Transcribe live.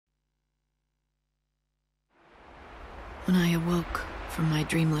When I awoke from my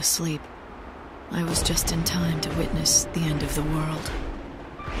dreamless sleep, I was just in time to witness the end of the world.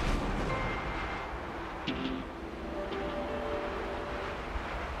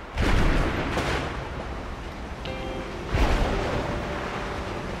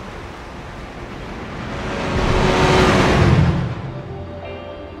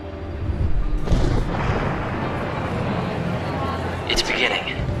 It's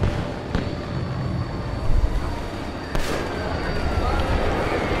beginning.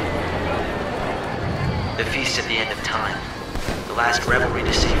 The feast at the end of time. The last revelry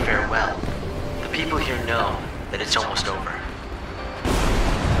to say farewell. The people here know that it's almost over.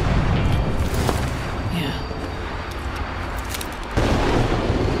 Yeah.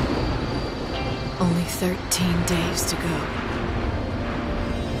 Only 13 days to go.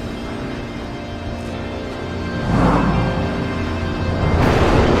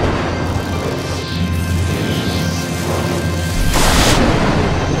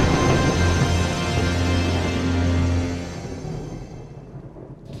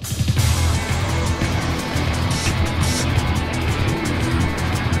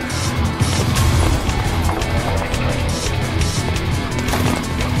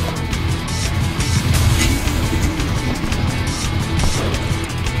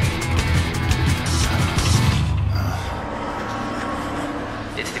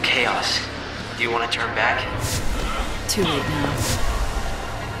 It's the chaos. Do you want to turn back? Too late now.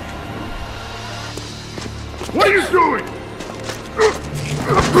 What are you doing?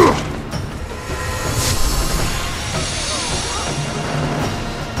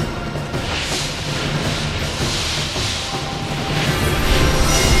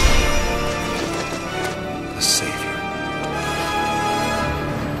 The Savior.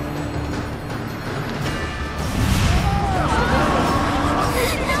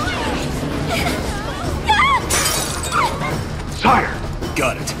 Sire!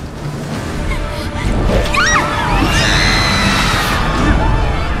 Got it.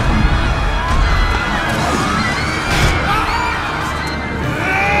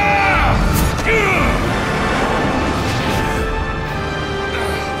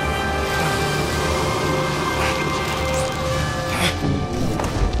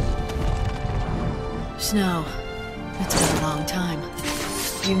 Snow, it's been a long time.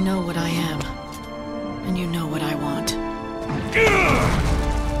 You know what I am, and you know what I want.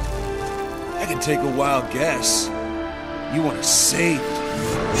 I can take a wild guess. You want to save me.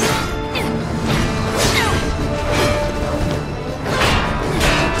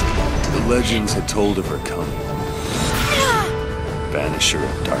 The legends had told of her coming. Banisher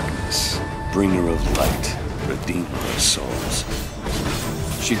of darkness, bringer of light, redeemer of souls.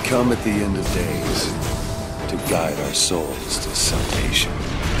 She'd come at the end of days to guide our souls to salvation.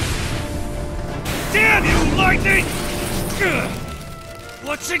 Damn you, lightning!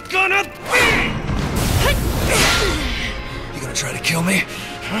 What's it gonna be? You gonna try to kill me?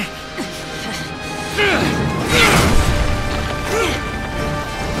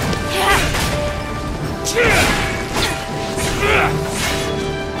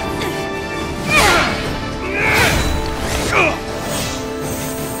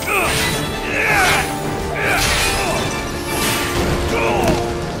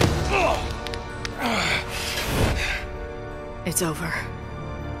 It's over.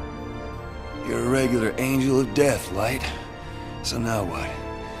 You're a regular angel of death, Light. So now what?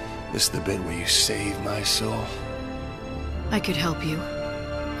 This the bit where you save my soul? I could help you,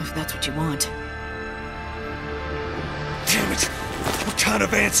 if that's what you want. Damn it! What kind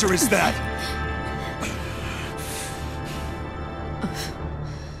of answer is that?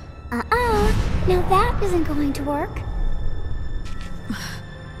 Now that isn't going to work.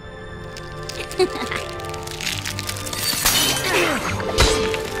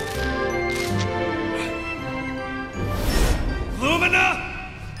 Lumina!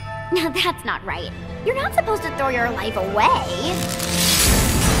 Now that's not right. You're not supposed to throw your life away.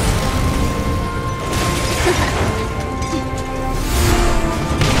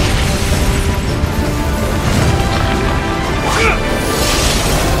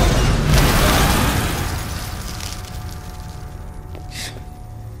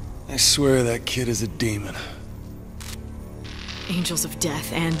 I swear that kid is a demon. Angels of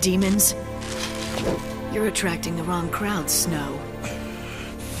death and demons? You're attracting the wrong crowd, Snow.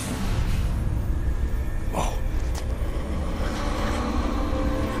 Whoa.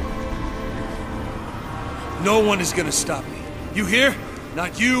 No one is gonna stop me. You hear?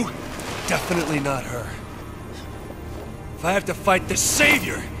 Not you, definitely not her. If I have to fight the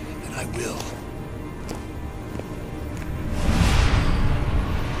Savior, then I will.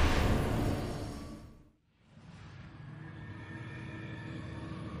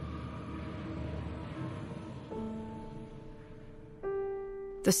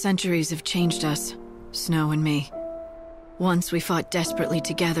 The centuries have changed us, Snow and me. Once we fought desperately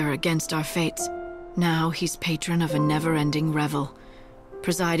together against our fates. Now he's patron of a never-ending revel,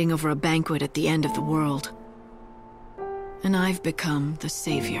 presiding over a banquet at the end of the world. And I've become the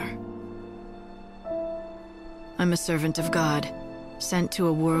savior. I'm a servant of God, sent to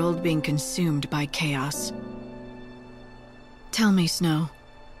a world being consumed by chaos. Tell me, Snow,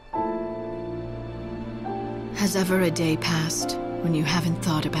 has ever a day passed when you haven't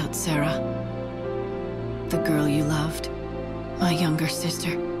thought about Sarah? The girl you loved, my younger sister.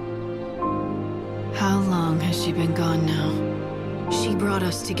 How long has she been gone now? She brought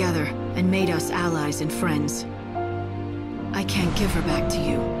us together and made us allies and friends. I can't give her back to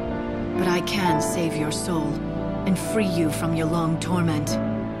you, but I can save your soul and free you from your long torment.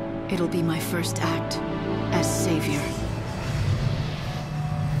 It'll be my first act as savior.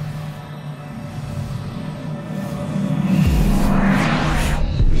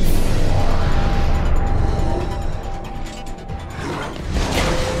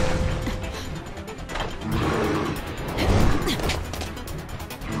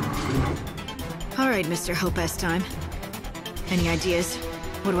 All right, Mr. Hope-S-Time. Any ideas?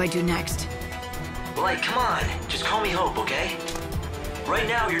 What do I do next? Like, come on. Just call me Hope, okay? Right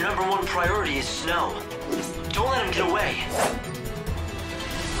now, your #1 priority is Snow. Don't let him get away.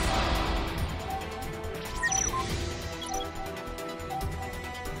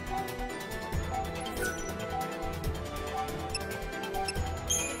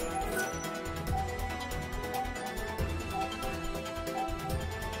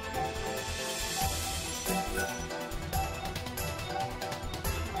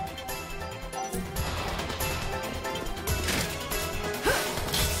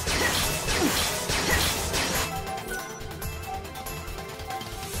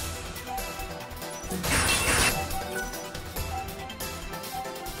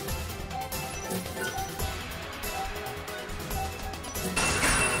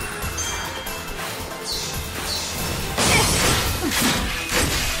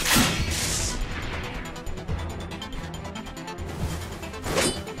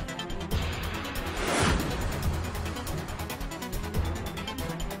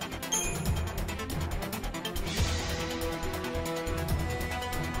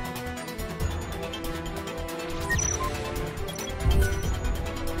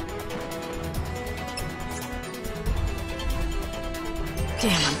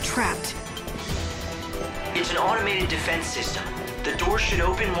 Damn, I'm trapped. It's an automated defense system. The door should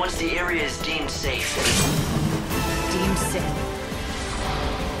open once the area is deemed safe. Deemed safe.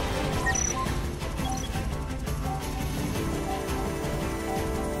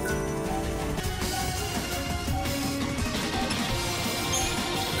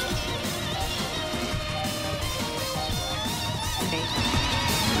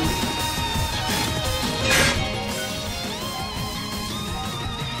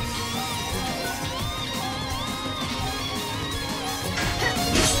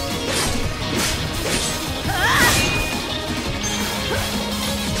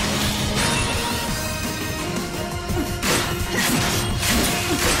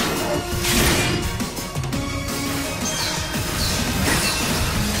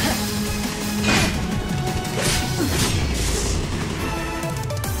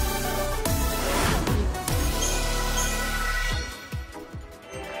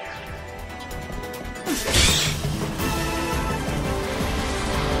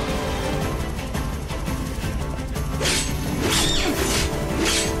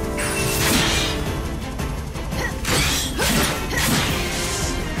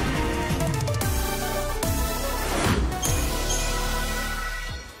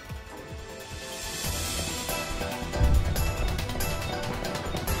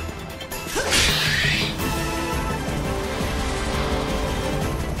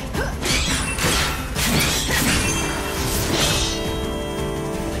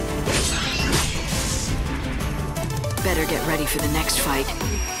 Better get ready for the next fight.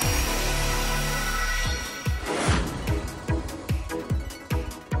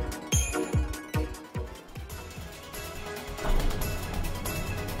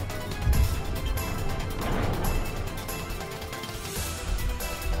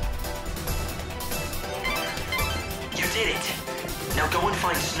 You did it. Now go and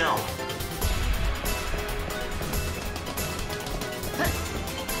find Snow.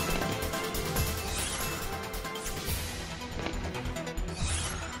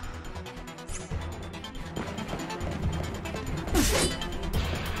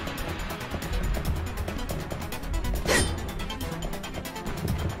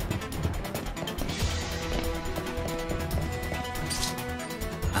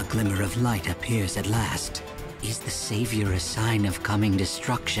 glimmer of light appears at last. Is the savior a sign of coming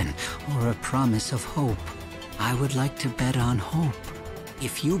destruction, or a promise of hope? I would like to bet on hope.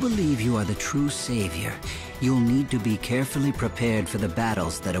 If you believe you are the true savior, you'll need to be carefully prepared for the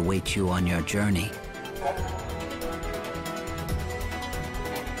battles that await you on your journey.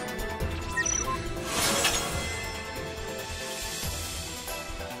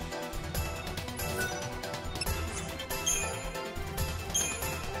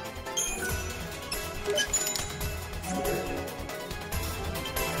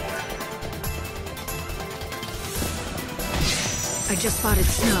 I just spotted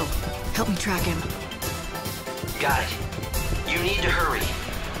Snow. Help me track him. Got it. You need to hurry.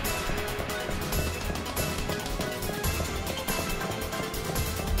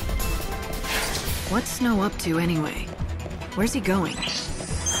 What's Snow up to anyway? Where's he going?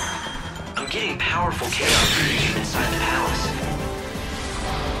 I'm getting powerful chaos readings from inside the palace.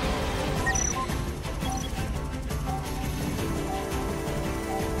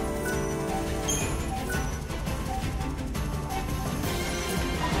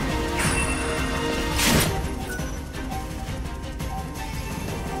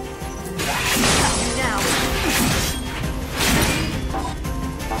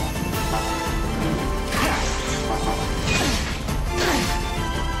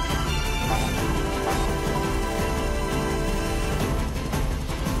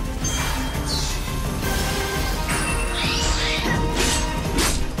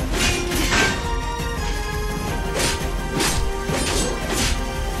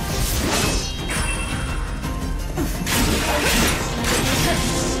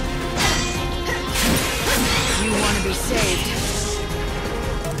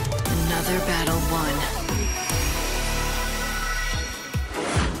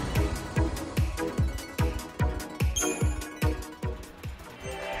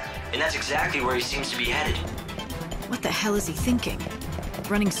 That's exactly where he seems to be headed. What the hell is he thinking?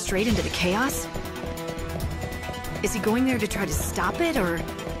 Running straight into the chaos? Is he going there to try to stop it, or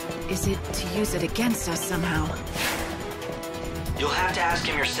is it to use it against us somehow? You'll have to ask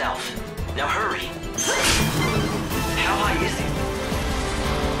him yourself. Now hurry. How high is he?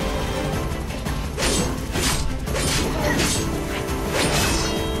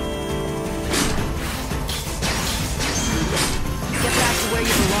 Get back to where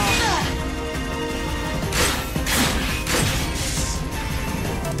you belong.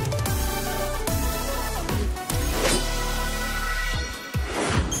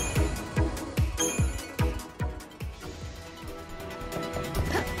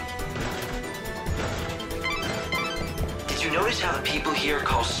 Did you notice how the people here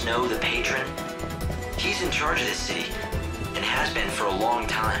call Snow the patron? He's in charge of this city, and has been for a long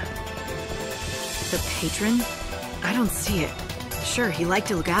time. The patron? I don't see it. Sure, he liked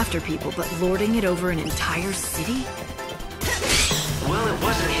to look after people, but lording it over an entire city? Well, it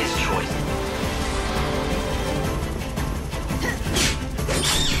wasn't his choice.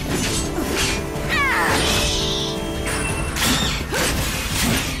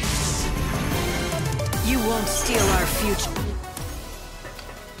 You won't steal our future.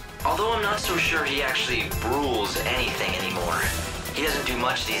 Although I'm not so sure he actually rules anything anymore. He doesn't do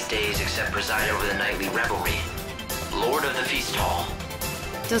much these days except preside over the nightly revelry. Lord of the Feast Hall.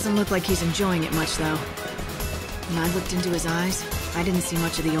 Doesn't look like he's enjoying it much, though. When I looked into his eyes, I didn't see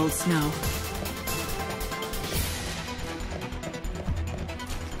much of the old Snow.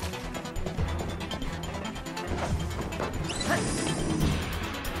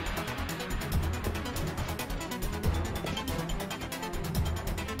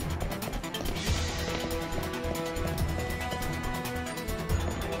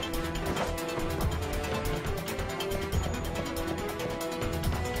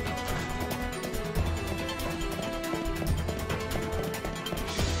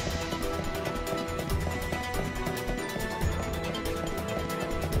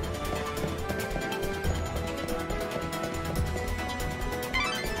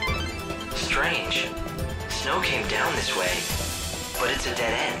 Strange. Snow came down this way, but it's a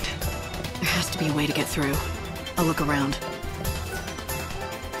dead end. There has to be a way to get through. I'll look around.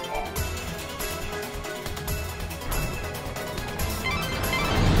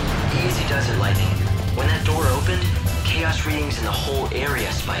 Easy does it, Lightning. When that door opened, chaos readings in the whole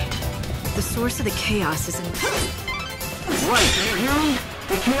area spiked. The source of the chaos is in... Right, can you hear me?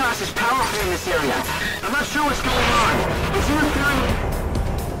 The chaos is powerful in this area. I'm not sure what's going on. It's interfering...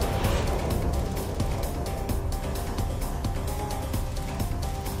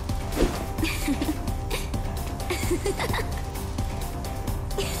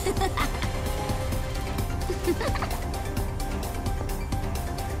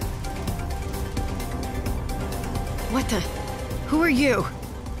 you?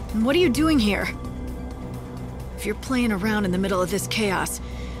 And what are you doing here? If you're playing around in the middle of this chaos,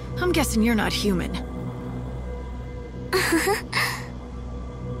 I'm guessing you're not human.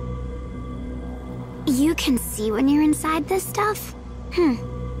 You can see when you're inside this stuff?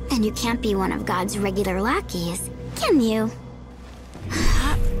 Then you can't be one of God's regular lackeys, can you?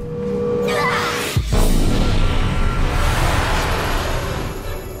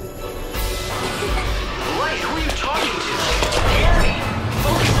 Light, who are you talking to? The enemy!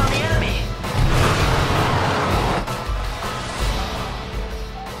 Focus on the enemy!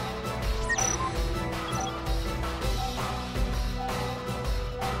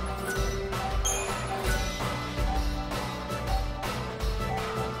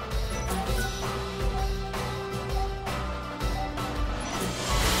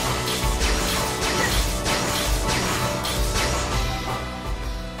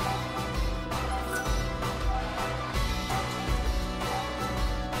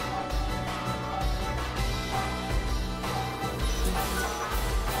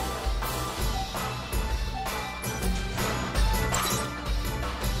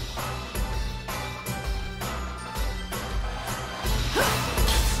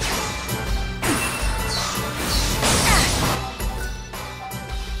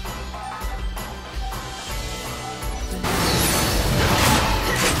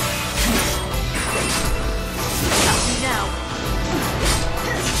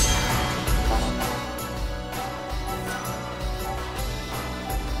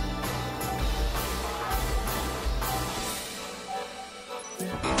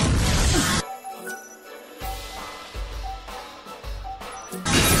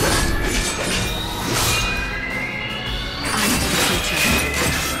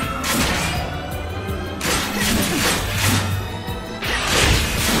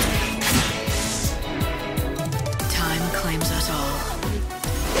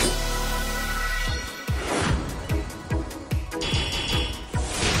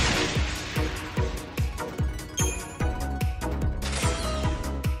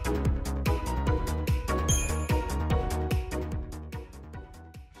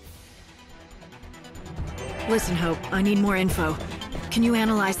 Listen, Hope, I need more info. Can you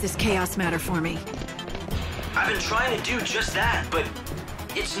analyze this chaos matter for me? I've been trying to do just that, but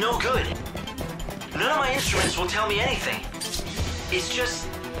it's no good. None of my instruments will tell me anything. It's just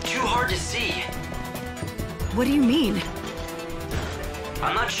too hard to see. What do you mean?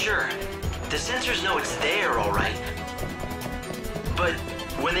 I'm not sure. The sensors know it's there, all right. But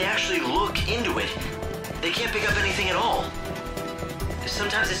when they actually look into it, they can't pick up anything at all.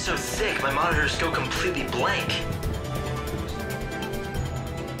 Sometimes it's so thick, my monitors go completely blank.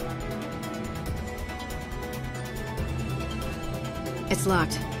 It's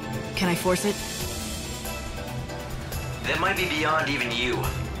locked. Can I force it? That might be beyond even you.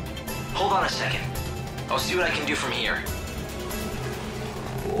 Hold on a second. I'll see what I can do from here.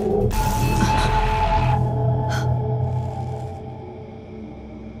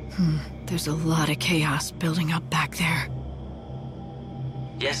 There's a lot of chaos building up back there.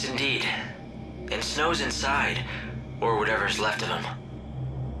 Yes, indeed. And Snow's inside, or whatever's left of him.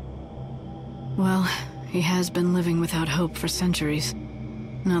 Well, he has been living without hope for centuries.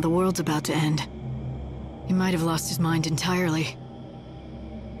 Now the world's about to end. He might have lost his mind entirely.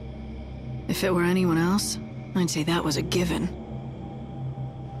 If it were anyone else, I'd say that was a given.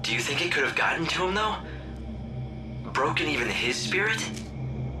 Do you think it could have gotten to him, though? Broken even his spirit?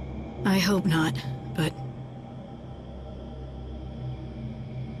 I hope not, but...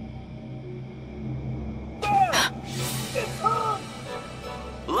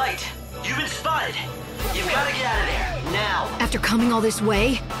 Light, you've been spotted. You've got to get out of there, now. After coming all this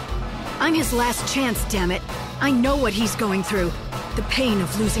way? I'm his last chance, damn it. I know what he's going through. The pain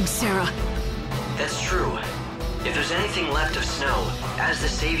of losing Sarah. That's true. If there's anything left of Snow, as the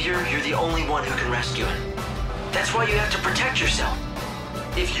savior, you're the only one who can rescue him. That's why you have to protect yourself.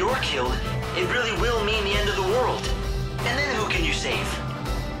 If you're killed, it really will mean the end of the world. And then who can you save?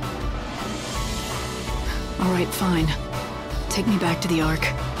 All right, fine. Take me back to the Ark.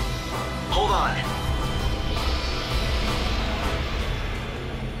 Hold on.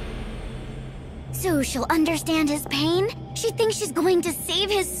 So she'll understand his pain? She thinks she's going to save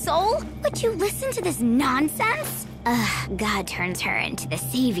his soul? Would you listen to this nonsense? God turns her into the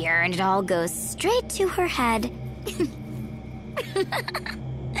savior and it all goes straight to her head.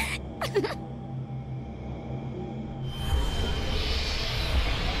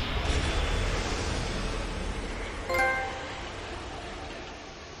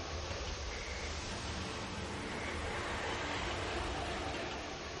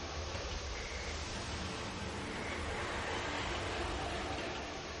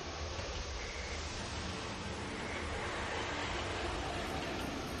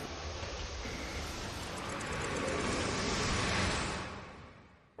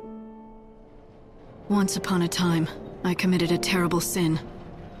 Once upon a time, I committed a terrible sin.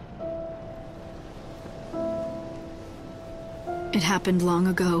 It happened long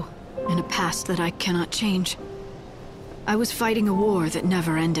ago, in a past that I cannot change. I was fighting a war that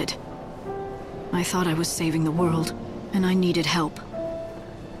never ended. I thought I was saving the world, and I needed help.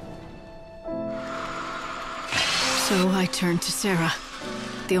 So I turned to Sarah,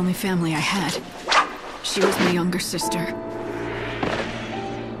 the only family I had. She was my younger sister.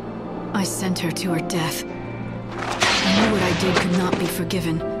 I sent her to her death. I knew what I did could not be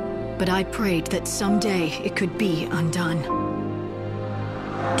forgiven, but I prayed that someday it could be undone.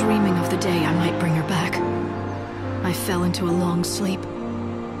 Dreaming of the day I might bring her back, I fell into a long sleep.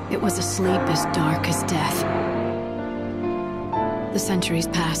 It was a sleep as dark as death. The centuries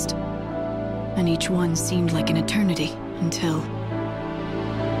passed, and each one seemed like an eternity until...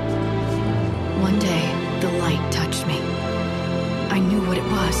 one day, the light touched me. I knew what it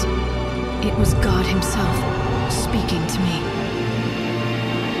was. It was God himself, speaking to me.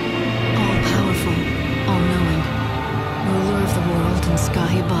 All-powerful, all-knowing, ruler of the world and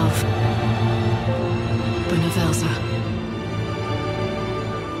sky above. Benevelza.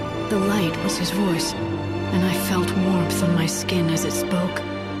 The light was his voice, and I felt warmth on my skin as it spoke.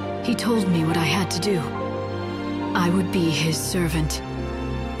 He told me what I had to do. I would be his servant,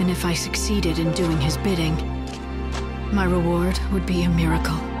 and if I succeeded in doing his bidding, my reward would be a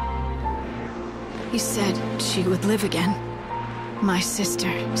miracle. He said she would live again, my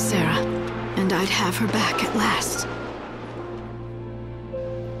sister, Sarah, and I'd have her back at last.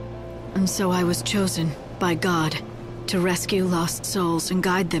 And so I was chosen by God to rescue lost souls and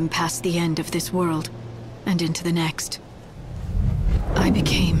guide them past the end of this world and into the next. I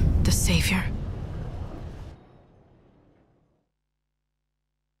became the savior.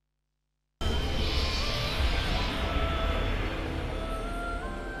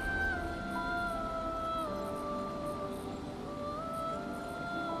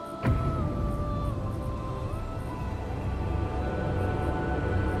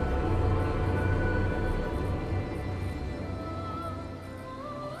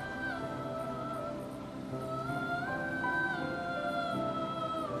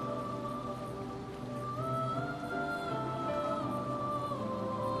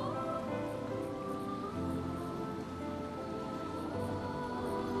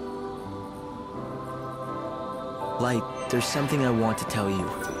 Light, there's something I want to tell you.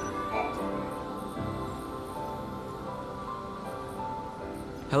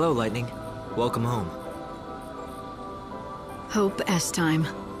 Hello, Lightning. Welcome home. Hope S-time.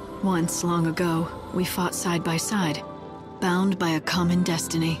 Once, long ago, we fought side by side, bound by a common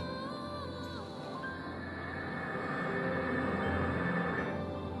destiny.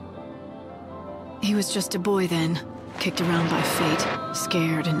 He was just a boy then, kicked around by fate,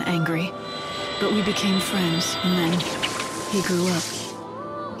 scared and angry. But we became friends, and then he grew up.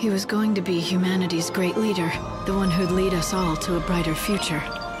 He was going to be humanity's great leader, the one who'd lead us all to a brighter future.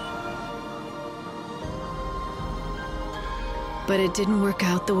 But it didn't work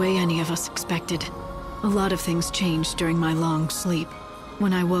out the way any of us expected. A lot of things changed during my long sleep.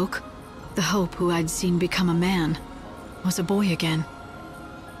 When I woke, the Hope who I'd seen become a man was a boy again.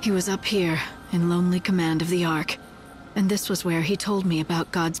 He was up here, in lonely command of the Ark. And this was where he told me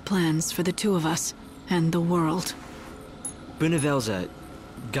about God's plans for the two of us, and the world. Benevelza,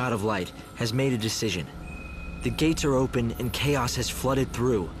 God of Light, has made a decision. The gates are open and chaos has flooded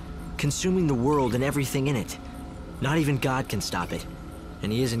through, consuming the world and everything in it. Not even God can stop it,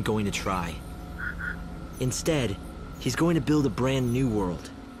 and he isn't going to try. Instead, he's going to build a brand new world.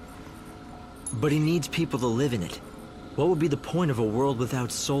 But he needs people to live in it. What would be the point of a world without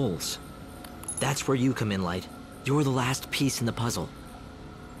souls? That's where you come in, Light. You're the last piece in the puzzle.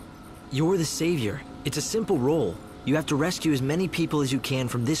 You're the savior. It's a simple role. You have to rescue as many people as you can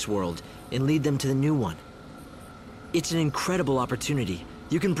from this world and lead them to the new one. It's an incredible opportunity.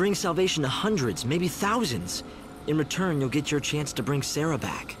 You can bring salvation to hundreds, maybe thousands. In return, you'll get your chance to bring Sarah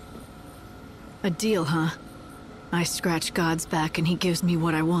back. A deal, huh? I scratch God's back and he gives me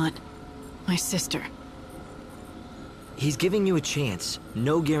what I want. My sister. He's giving you a chance.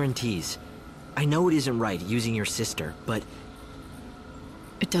 No guarantees. I know it isn't right using your sister, but...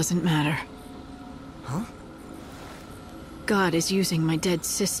 It doesn't matter. Huh? God is using my dead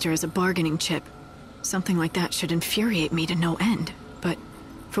sister as a bargaining chip. Something like that should infuriate me to no end, but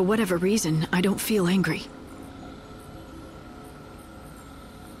for whatever reason, I don't feel angry.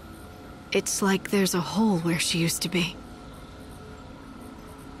 It's like there's a hole where she used to be.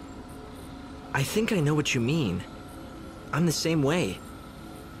 I think I know what you mean. I'm the same way.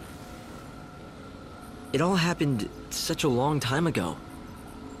 It all happened such a long time ago.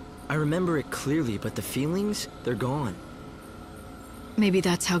 I remember it clearly, but the feelings, they're gone. Maybe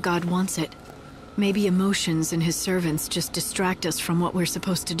that's how God wants it. Maybe emotions and his servants just distract us from what we're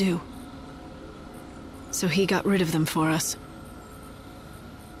supposed to do. So he got rid of them for us.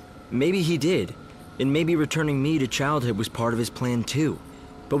 Maybe he did, and maybe returning me to childhood was part of his plan too.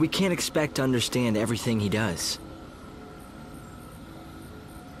 But we can't expect to understand everything he does.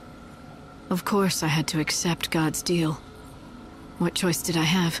 Of course I had to accept God's deal. What choice did I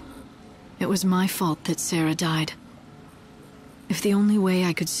have? It was my fault that Sarah died. If the only way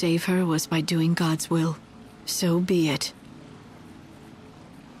I could save her was by doing God's will, so be it.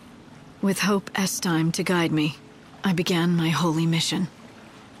 With Hope Estime to guide me, I began my holy mission.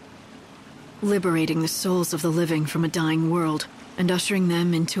 Liberating the souls of the living from a dying world and ushering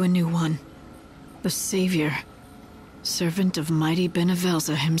them into a new one. The Savior, servant of mighty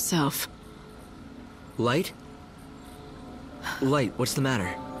Benevelza himself. Light? Light, what's the matter?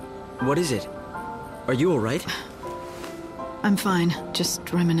 What is it? Are you alright? I'm fine,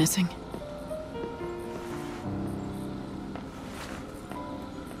 just reminiscing.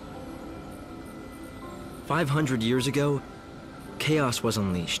 "500 years ago, chaos was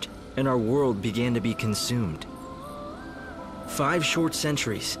unleashed, and our world began to be consumed. 5 short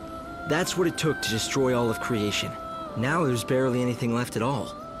centuries. That's what it took to destroy all of creation. Now there's barely anything left at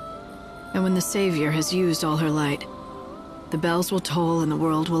all. And when the Savior has used all her light, the bells will toll and the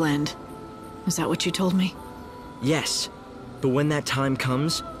world will end. Is that what you told me? Yes, but when that time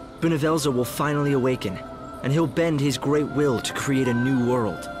comes, Benevelza will finally awaken, and he'll bend his great will to create a new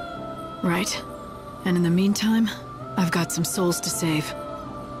world. Right. And in the meantime, I've got some souls to save.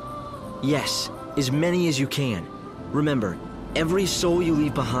 Yes, as many as you can. Remember, every soul you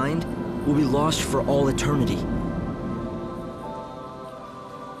leave behind will be lost for all eternity.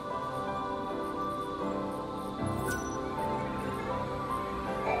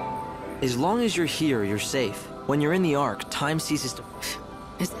 As long as you're here, you're safe. When you're in the Ark, time ceases to...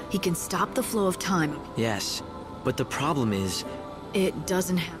 He can stop the flow of time. Yes, but the problem is... It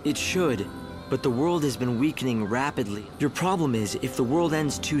doesn't have... It should, but the world has been weakening rapidly. Your problem is, if the world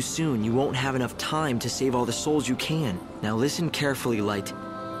ends too soon, you won't have enough time to save all the souls you can. Now listen carefully, Light.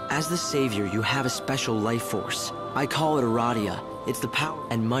 As the Savior, you have a special life force. I call it Aradia. It's the power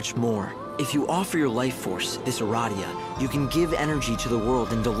and much more. If you offer your life force, this Aradia, you can give energy to the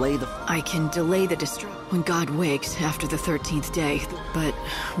world and delay the... I can delay the destruction when God wakes after the 13th day. But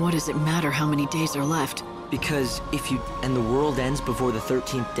what does it matter how many days are left? Because if you... and the world ends before the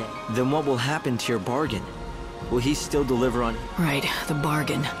 13th day, then what will happen to your bargain? Will he still deliver on... Right, the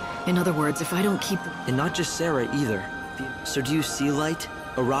bargain. In other words, if I don't keep the... And not just Sarah either. So do you see, Light?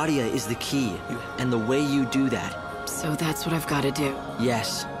 Aradia is the key, and the way you do that... So that's what I've got to do.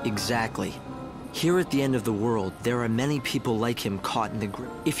 Yes, exactly. Here at the end of the world, there are many people like him caught in the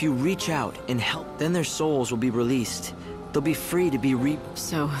grip. If you reach out and help, then their souls will be released. They'll be free to be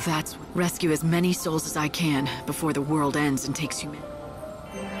So that's... Rescue as many souls as I can before the world ends and takes humanity.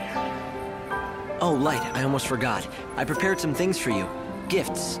 Oh, Light, I almost forgot. I prepared some things for you.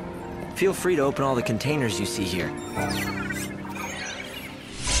 Gifts. Feel free to open all the containers you see here.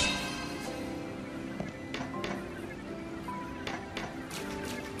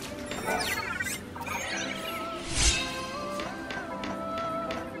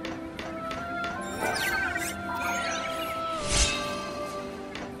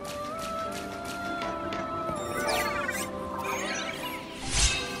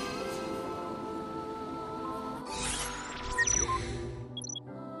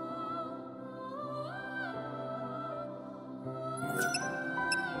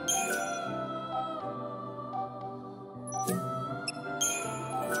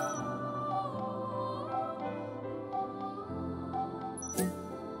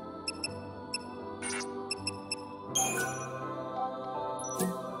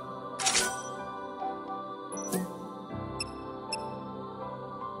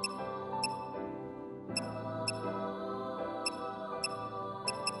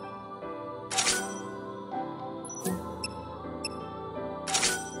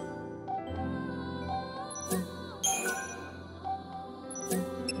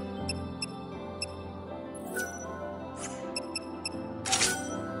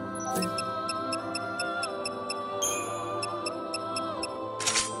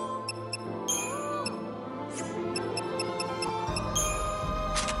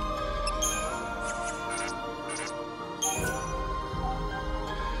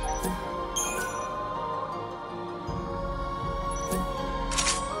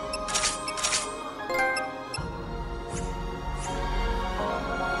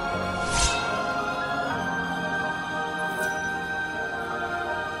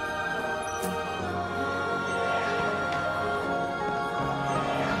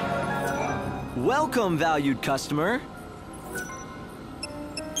 Welcome, valued customer.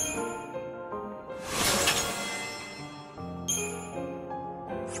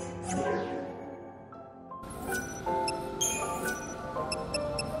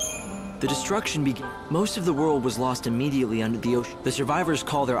 The destruction began. Most of the world was lost immediately under the ocean. The survivors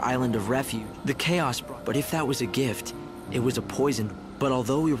call their island of refuge the Chaos brought. But if that was a gift, it was a poison. But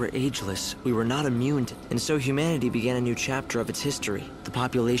although we were ageless, we were not immune to it. And so humanity began a new chapter of its history, the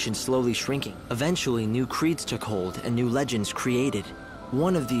population slowly shrinking. Eventually, new creeds took hold and new legends created.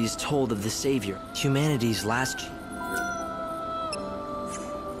 One of these told of the Savior, humanity's last...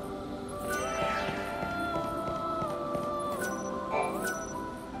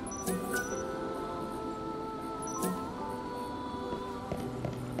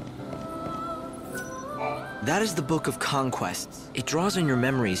 That is the Book of Conquests. It draws on your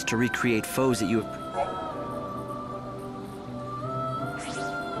memories to recreate foes that you have...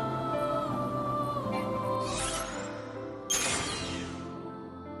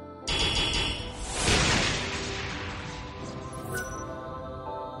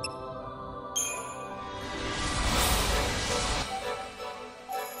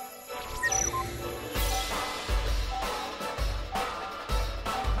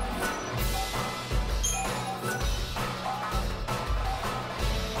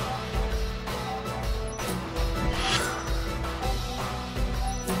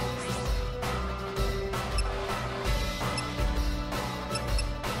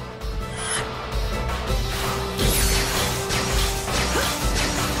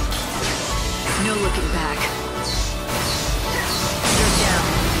 No looking back. You're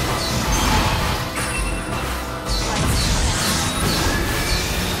down.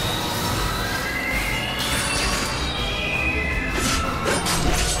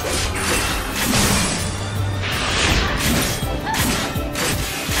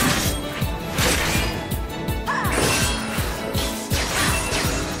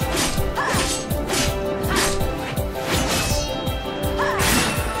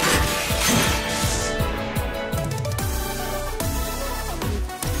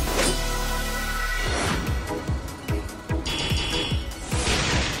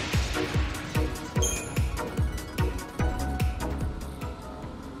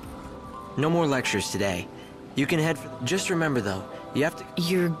 No more lectures today. You can head... Just remember, though, you have to...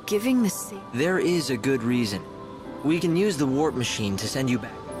 You're giving the There is a good reason. We can use the warp machine to send you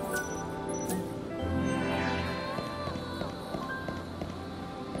back.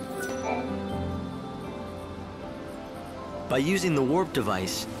 By using the warp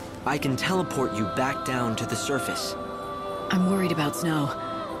device, I can teleport you back down to the surface. I'm worried about Snow.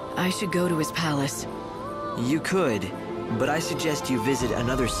 I should go to his palace. You could, but I suggest you visit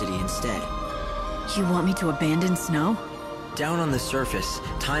another city instead. You want me to abandon Snow? Down on the surface,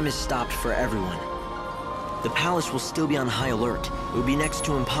 time is stopped for everyone. The palace will still be on high alert. It would be next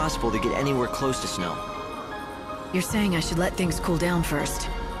to impossible to get anywhere close to Snow. You're saying I should let things cool down first.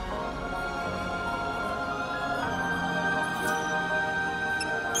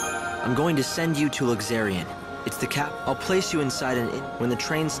 I'm going to send you to Luxarian. It's the cap. I'll place you inside an inn. When the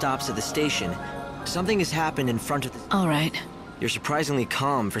train stops at the station, something has happened in front of the... All right. You're surprisingly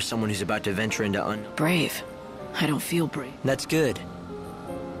calm for someone who's about to venture into Brave. I don't feel brave. That's good.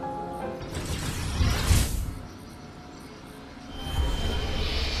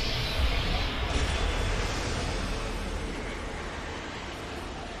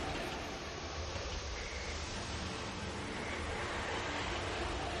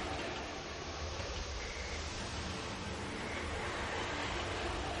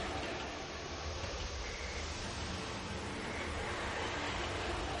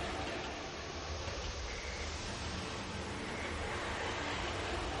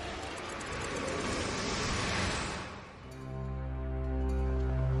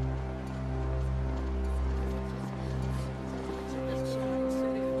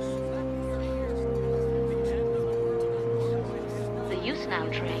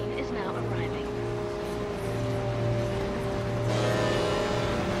 Train is now arriving.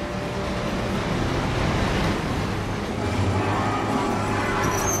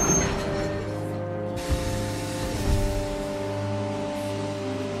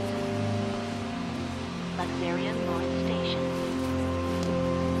 Luxarian North Station.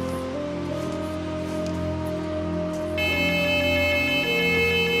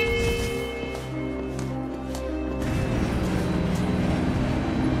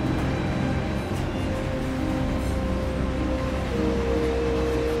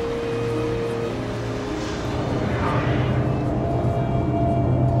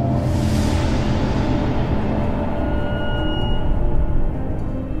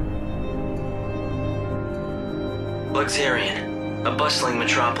 Luxarian, a bustling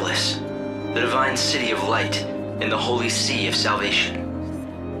metropolis, the divine city of light in the holy sea of salvation.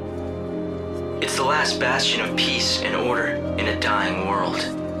 It's the last bastion of peace and order in a dying world.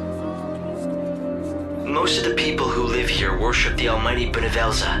 Most of the people who live here worship the almighty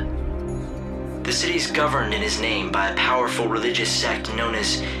Benevelza. The city is governed in his name by a powerful religious sect known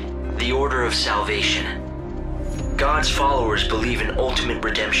as the Order of Salvation. God's followers believe in ultimate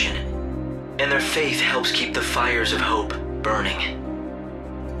redemption, and their faith helps keep the fires of hope burning.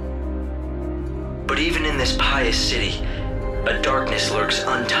 But even in this pious city, a darkness lurks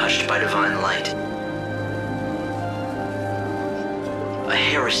untouched by divine light. A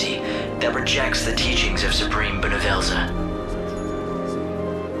heresy that rejects the teachings of Supreme Benevelza.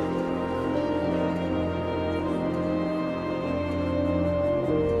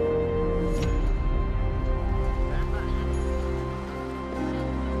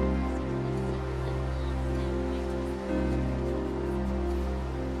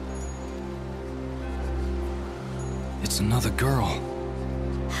 It's another girl.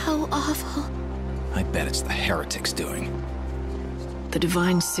 How awful. I bet it's the heretics doing. The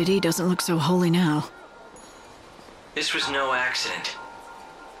divine city doesn't look so holy now. This was no accident.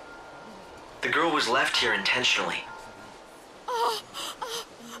 The girl was left here intentionally.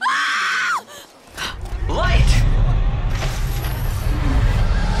 Light!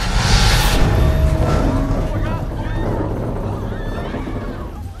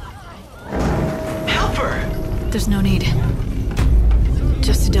 Help her! There's no need.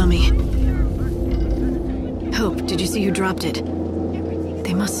 Just a dummy. Hope, did you see who dropped it?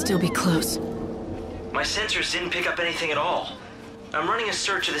 They must still be close. My sensors didn't pick up anything at all. I'm running a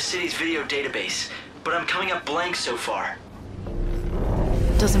search of the city's video database, but I'm coming up blank so far.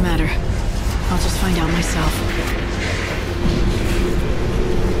 Doesn't matter. I'll just find out myself.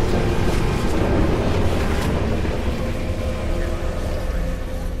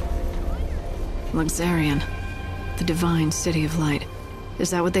 Luxarian. The divine city of light.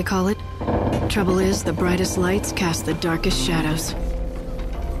 Is that what they call it? Trouble is, the brightest lights cast the darkest shadows.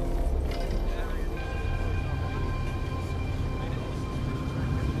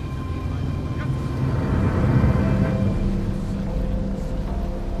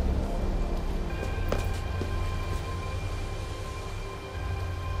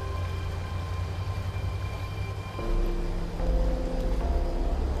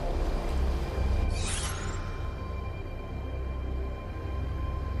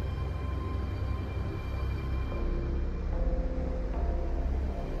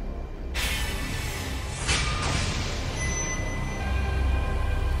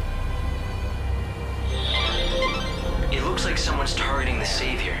 Looks like someone's targeting the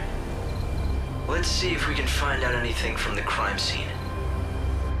Savior. Let's see if we can find out anything from the crime scene.